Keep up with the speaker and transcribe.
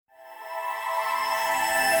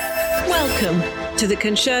Welcome to the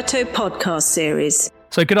Concerto podcast series.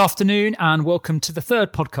 So good afternoon and welcome to the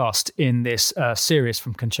third podcast in this series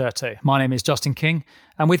from Concerto. My name is Justin King,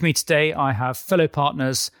 and with me today I have fellow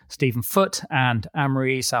partners Stephen Foote and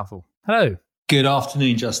Anne-Marie Southall. Hello. Good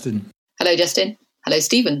afternoon, Justin. Hello, Justin. Hello,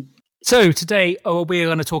 Stephen. So today we're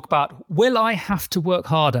going to talk about, will I have to work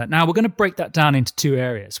harder? Now, we're going to break that down into two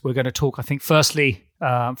areas. We're going to talk, I think, firstly,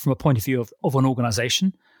 from a point of view of an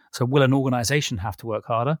organisation. So will an organisation have to work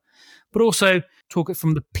harder? But also talk it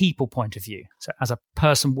from the people point of view. So as a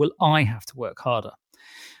person, will I have to work harder?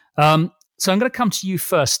 So I'm going to come to you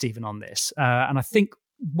first, Stephen, on this. And I think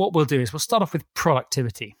what we'll do is we'll start off with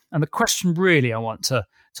productivity. And the question really I want to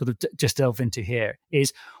sort of just delve into here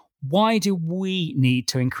is, why do we need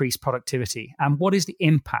to increase productivity? And what is the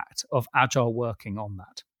impact of agile working on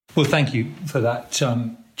that? Well, thank you for that,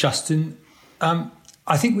 Justin.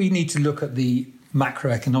 I think we need to look at the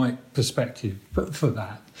macroeconomic perspective for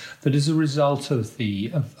that as a result of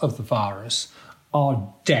the virus,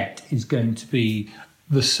 our debt is going to be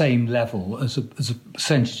the same level as a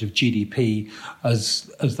percentage of GDP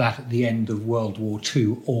as that at the end of World War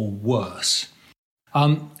II or worse.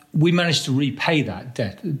 We managed to repay that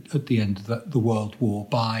debt at the end of the World War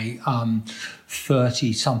by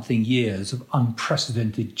 30-something years of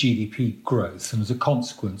unprecedented GDP growth. And as a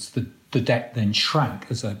consequence, the debt then shrank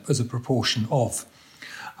as a proportion of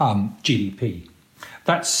GDP.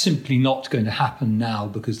 That's simply not going to happen now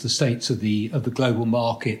because the states of the global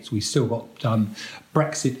markets, we've still got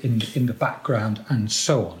Brexit in the background and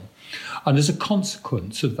so on. And as a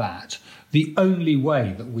consequence of that, the only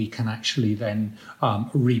way that we can actually then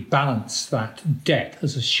rebalance that debt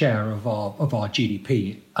as a share of our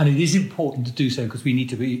GDP, and it is important to do so because we need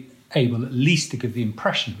to be able at least to give the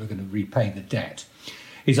impression we're going to repay the debt,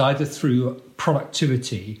 is either through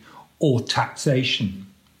productivity or taxation.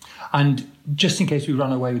 And just in case we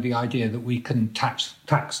run away with the idea that we can tax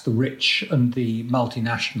the rich and the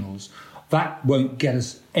multinationals, that won't get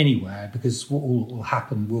us anywhere because what will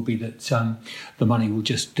happen will be that the money will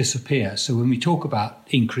just disappear. So when we talk about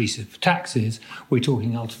increases of taxes, we're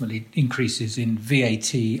talking ultimately increases in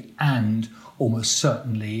VAT and almost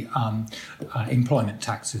certainly employment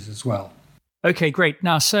taxes as well. Okay, great.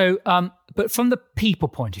 Now, so, but from the people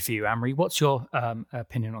point of view, Anne-Marie, what's your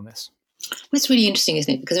opinion on this? It's really interesting,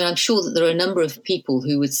 isn't it? Because I'm sure that there are a number of people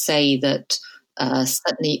who would say that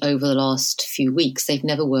certainly over the last few weeks, they've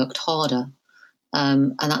never worked harder.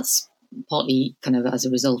 And that's partly kind of as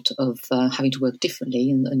a result of having to work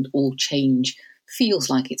differently and all change feels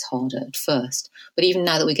like it's harder at first. But even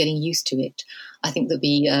now that we're getting used to it, I think there'll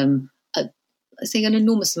be an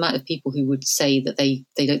enormous amount of people who would say that they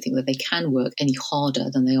don't think that they can work any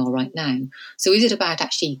harder than they are right now. So is it about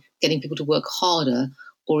actually getting people to work harder,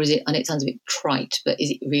 or is it, and it sounds a bit trite, but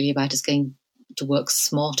is it really about us getting to work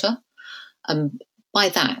smarter? By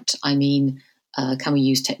that, I mean, can we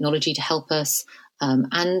use technology to help us?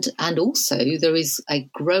 And also there is a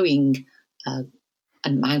growing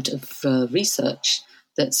amount of research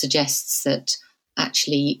that suggests that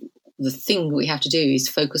actually the thing we have to do is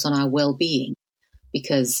focus on our well-being,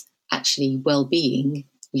 because actually well-being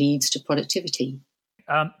leads to productivity.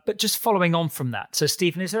 But just following on from that, so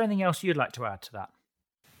Stephen, is there anything else you'd like to add to that?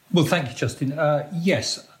 Well, thank you, Justin.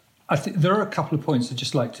 Yes, I think there are a couple of points I'd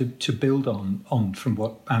just like to build on from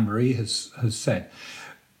what Anne-Marie has said.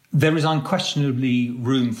 There is unquestionably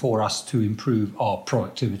room for us to improve our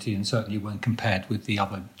productivity, and certainly when compared with the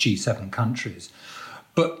other G7 countries.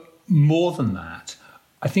 But more than that,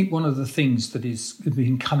 I think one of the things that has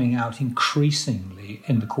been coming out increasingly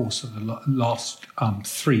in the course of the last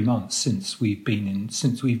 3 months since we've been in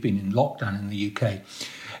lockdown in the UK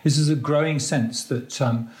is there's a growing sense that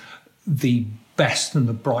the best and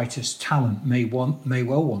the brightest talent may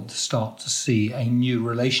well want to start to see a new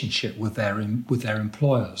relationship with their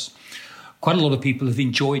employers. Quite a lot of people have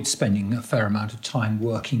enjoyed spending a fair amount of time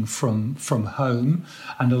working from home,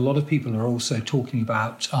 and a lot of people are also talking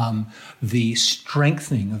about the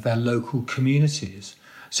strengthening of their local communities.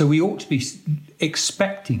 So we ought to be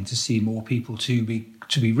expecting to see more people to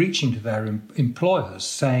be reaching to their employers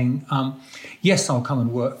saying, yes, I'll come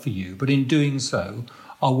and work for you, but in doing so,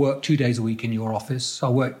 I'll work 2 days a week in your office,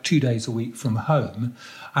 I'll work 2 days a week from home,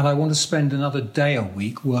 and I want to spend another day a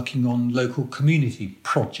week working on local community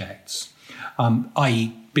projects,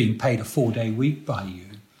 i.e. being paid a 4-day week by you.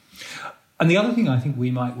 And the other thing I think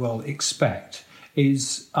we might well expect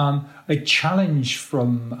is a challenge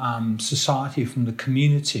from society, from the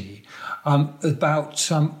community, about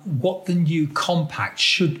what the new compact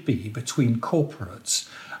should be between corporates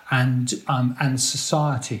and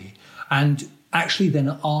society. And actually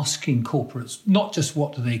then asking corporates not just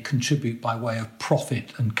what do they contribute by way of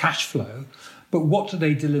profit and cash flow, but what do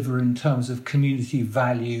they deliver in terms of community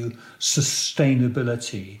value,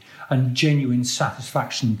 sustainability, and genuine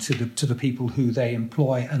satisfaction to the people who they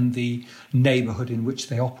employ and the neighbourhood in which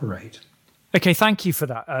they operate. Okay, thank you for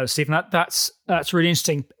that, Stephen. That's really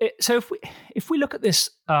interesting. So if we look at this,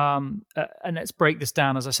 and let's break this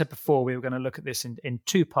down. As I said before, we were going to look at this in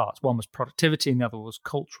two parts. One was productivity, and the other was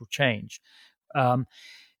cultural change.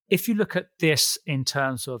 If you look at this in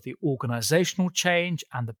terms of the organizational change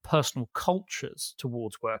and the personal cultures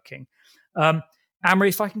towards working, Anne-Marie,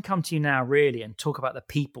 if I can come to you now really and talk about the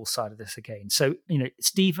people side of this again. So,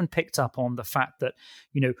 Stephen picked up on the fact that,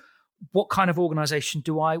 what kind of organization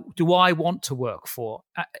do I want to work for?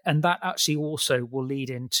 And that actually also will lead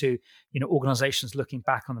into, organizations looking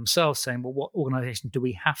back on themselves saying, well, what organization do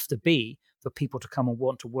we have to be for people to come and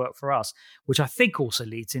want to work for us? Which I think also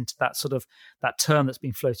leads into that sort of that term that's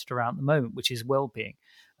been floated around at the moment, which is well-being.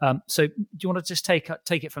 So do you want to just take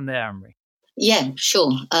it from there, Anne-Marie? Yeah,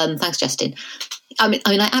 sure. Thanks, Justin. I mean,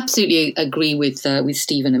 I absolutely agree with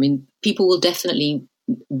Stephen. I mean, people will definitely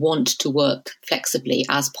want to work flexibly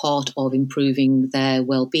as part of improving their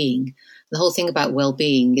well-being. The whole thing about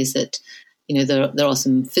well-being is that, there are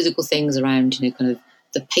some physical things around, kind of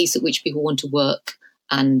the pace at which people want to work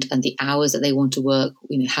and the hours that they want to work,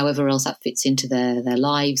 however else that fits into their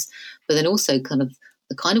lives. But then also kind of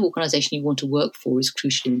the kind of organisation you want to work for is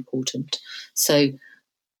crucially important. So,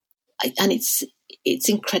 and it's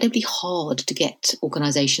incredibly hard to get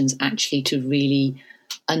organisations actually to really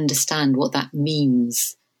understand what that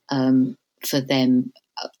means for them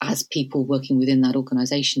as people working within that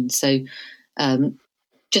organisation. So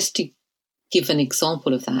just to give an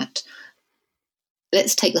example of that,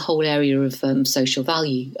 let's take the whole area of social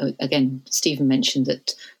value. Again, Stephen mentioned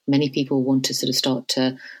that many people want to sort of start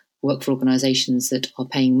to work for organisations that are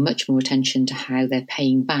paying much more attention to how they're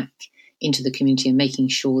paying back into the community and making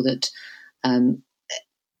sure that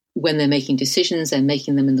when they're making decisions, they're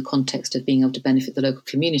making them in the context of being able to benefit the local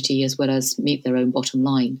community as well as meet their own bottom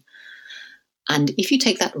line. And if you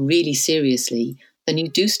take that really seriously, then you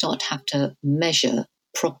do start to have to measure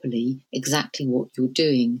properly exactly what you're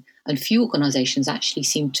doing. And few organisations actually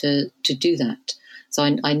seem to do that. So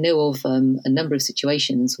I know of a number of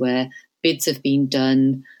situations where bids have been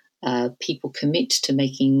done, people commit to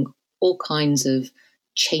making all kinds of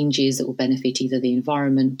changes that will benefit either the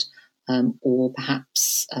environment or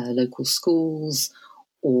perhaps local schools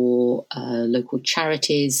or local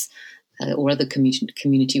charities or other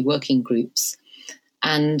community working groups.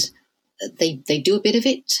 And they do a bit of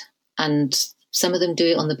it, and some of them do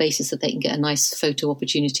it on the basis that they can get a nice photo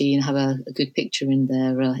opportunity and have a good picture in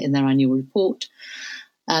their annual report.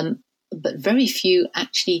 But very few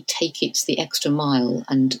actually take it the extra mile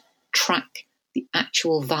and track the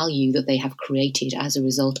actual value that they have created as a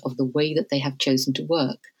result of the way that they have chosen to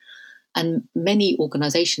work. And many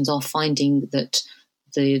organisations are finding that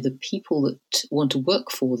the people that want to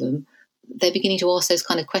work for them, they're beginning to ask those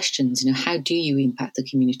kind of questions. How do you impact the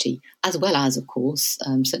community? As well as, of course,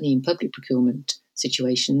 certainly in public procurement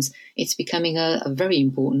situations, it's becoming a very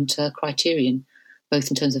important criterion, both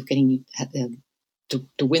in terms of getting you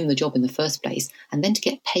to win the job in the first place and then to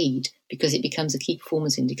get paid, because it becomes a key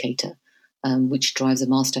performance indicator, which drives a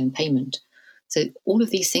milestone payment. So all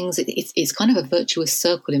of these things, it's kind of a virtuous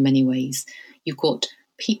circle in many ways. You've got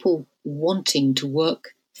people wanting to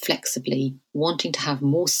work flexibly, wanting to have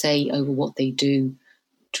more say over what they do,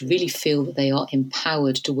 to really feel that they are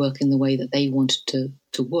empowered to work in the way that they want to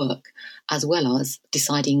work, as well as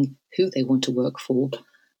deciding who they want to work for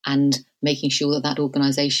and making sure that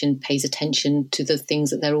organisation pays attention to the things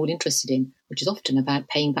that they're all interested in, which is often about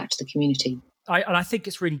paying back to the community. I think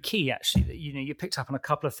it's really key, actually, that you picked up on a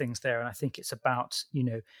couple of things there, and I think it's about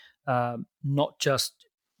not just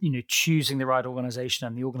choosing the right organisation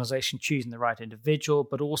and the organisation choosing the right individual,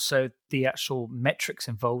 but also the actual metrics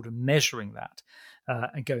involved in measuring that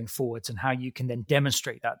and going forwards, and how you can then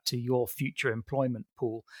demonstrate that to your future employment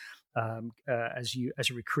pool as you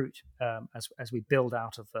recruit as we build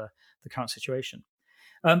out of the current situation.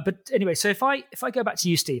 But anyway, so if I go back to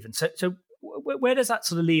you, Stephen, so where does that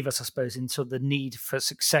sort of leave us, I suppose, in sort of the need for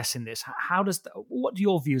success in this? What are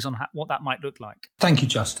your views on what that might look like? Thank you,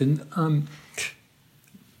 Justin.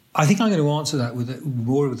 I think I'm going to answer that with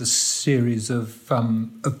more of a series of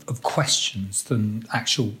questions than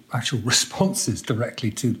actual responses directly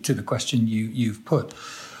to the question you've put.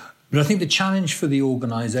 But I think the challenge for the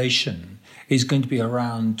organisation is going to be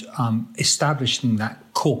around establishing that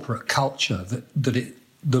corporate culture that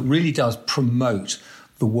really does promote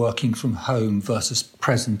the working from home versus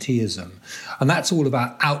presenteeism. And that's all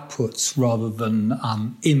about outputs rather than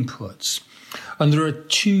inputs. And there are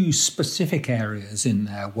two specific areas in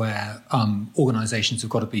there where organisations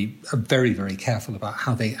have got to be very, very careful about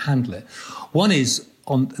how they handle it. One is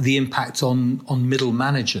on the impact on middle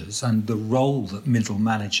managers and the role that middle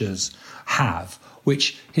managers have,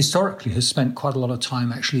 which historically has spent quite a lot of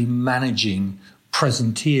time actually managing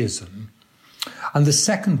presenteeism. And the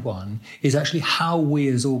second one is actually how we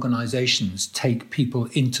as organisations take people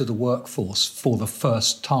into the workforce for the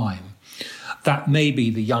first time. That may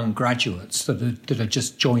be the young graduates that are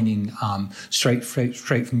just joining straight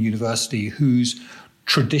from university, whose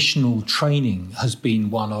traditional training has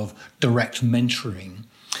been one of direct mentoring.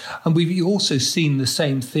 And we've also seen the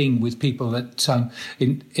same thing with people that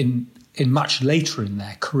in much later in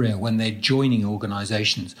their career, when they're joining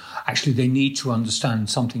organisations, actually they need to understand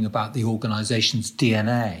something about the organisation's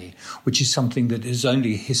DNA, which is something that has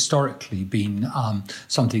only historically been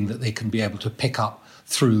something that they can be able to pick up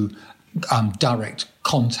through direct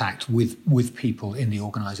contact with people in the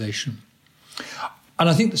organisation. And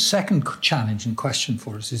I think the second challenge and question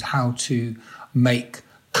for us is how to make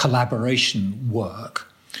collaboration work.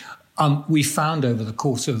 We found over the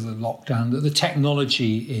course of the lockdown that the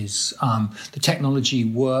technology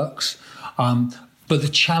works, but the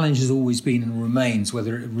challenge has always been and remains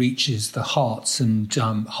whether it reaches the hearts and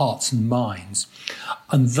minds,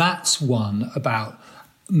 and that's one about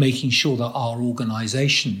making sure that our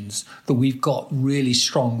organisations, that we've got really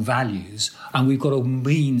strong values and we've got a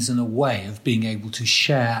means and a way of being able to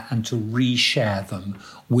share and to reshare them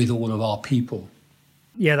with all of our people.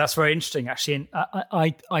 Yeah, that's very interesting, actually. And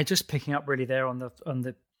I just picking up really there on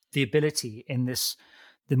the ability in this,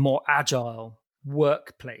 the more agile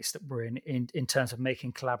workplace that we're in terms of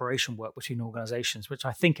making collaboration work between organizations, which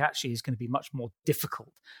I think actually is going to be much more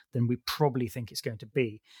difficult than we probably think it's going to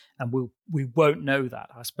be. And we won't know that,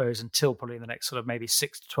 I suppose, until probably in the next sort of maybe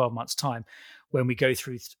 6 to 12 months' time, when we go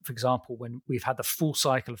through, for example, when we've had the full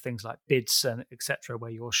cycle of things like bids and et cetera, where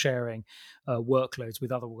you're sharing workloads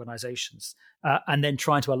with other organizations and then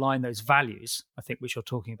trying to align those values, I think, which you're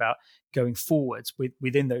talking about going forwards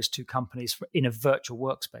within those two companies in a virtual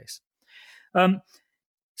workspace.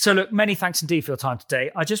 So look, many thanks indeed for your time today.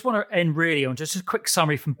 I just want to end really on just a quick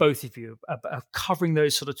summary from both of you of covering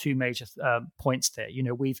those sort of two major points there. You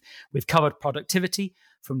know, we've covered productivity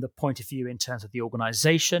from the point of view in terms of the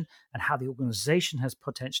organization and how the organization has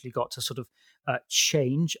potentially got to sort of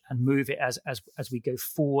change and move it as we go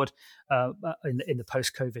forward in the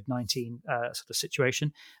post-COVID-19 sort of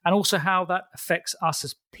situation, and also how that affects us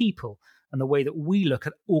as people and the way that we look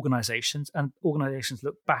at organizations and organizations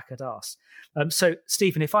look back at us. So,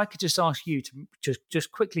 Stephen, if I could just ask you to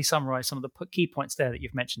just quickly summarize some of the key points there that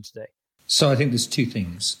you've mentioned today. So I think there's two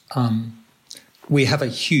things. We have a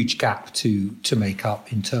huge gap to make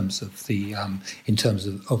up in terms of the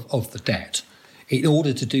debt. In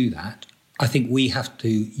order to do that, I think we have to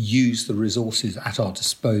use the resources at our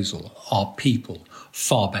disposal, our people,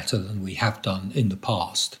 far better than we have done in the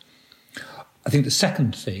past. I think the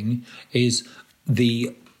second thing is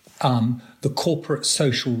the corporate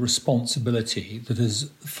social responsibility that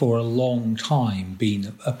has for a long time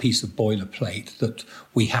been a piece of boilerplate that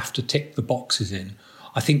we have to tick the boxes in.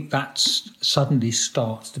 I think that suddenly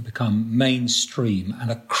starts to become mainstream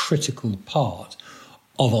and a critical part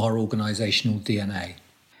of our organisational DNA.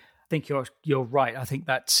 I think you're right. I think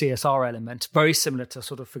that CSR element, very similar to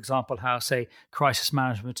sort of, for example, how, say, crisis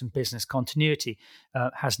management and business continuity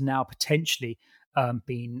has now potentially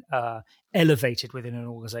been elevated within an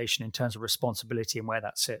organization in terms of responsibility and where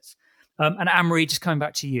that sits. And Anne-Marie, just coming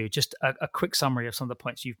back to you, just a quick summary of some of the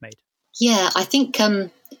points you've made. Yeah, I think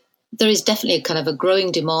there is definitely a kind of a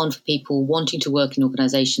growing demand for people wanting to work in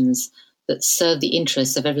organisations that serve the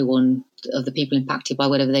interests of everyone, of the people impacted by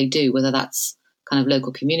whatever they do, whether that's kind of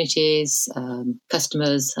local communities,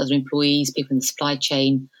 customers, other employees, people in the supply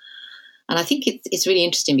chain. And I think it's really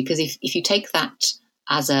interesting because if you take that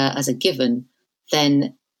as a given,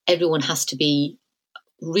 then everyone has to be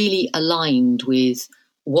really aligned with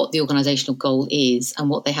what the organisational goal is and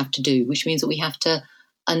what they have to do, which means that we have to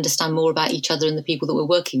understand more about each other and the people that we're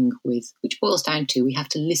working with, which boils down to we have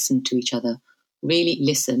to listen to each other, really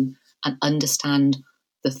listen and understand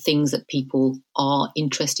the things that people are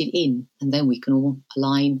interested in, and then we can all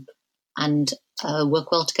align and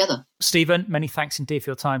work well together. Stephen, many thanks indeed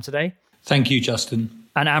for your time today. Thank you, Justin.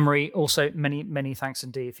 And Anne-Marie, also many, many thanks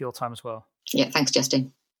indeed for your time as well. Yeah, thanks,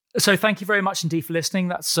 Justin. So thank you very much indeed for listening.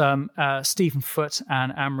 That's Stephen Foote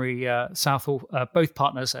and Anne-Marie Southall, both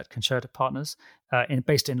partners at Concerto Partners,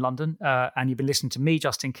 based in London. And you've been listening to me,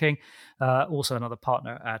 Justin King, also another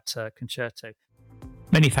partner at Concerto.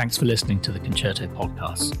 Many thanks for listening to the Concerto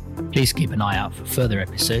podcast. Please keep an eye out for further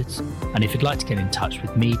episodes. And if you'd like to get in touch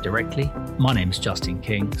with me directly, my name is Justin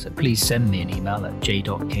King, so please send me an email at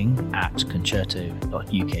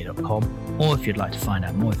j.king@concerto.uk.com. Or if you'd like to find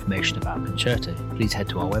out more information about Concerto, please head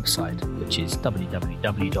to our website, which is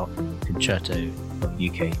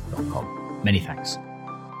www.concerto.uk.com. Many thanks.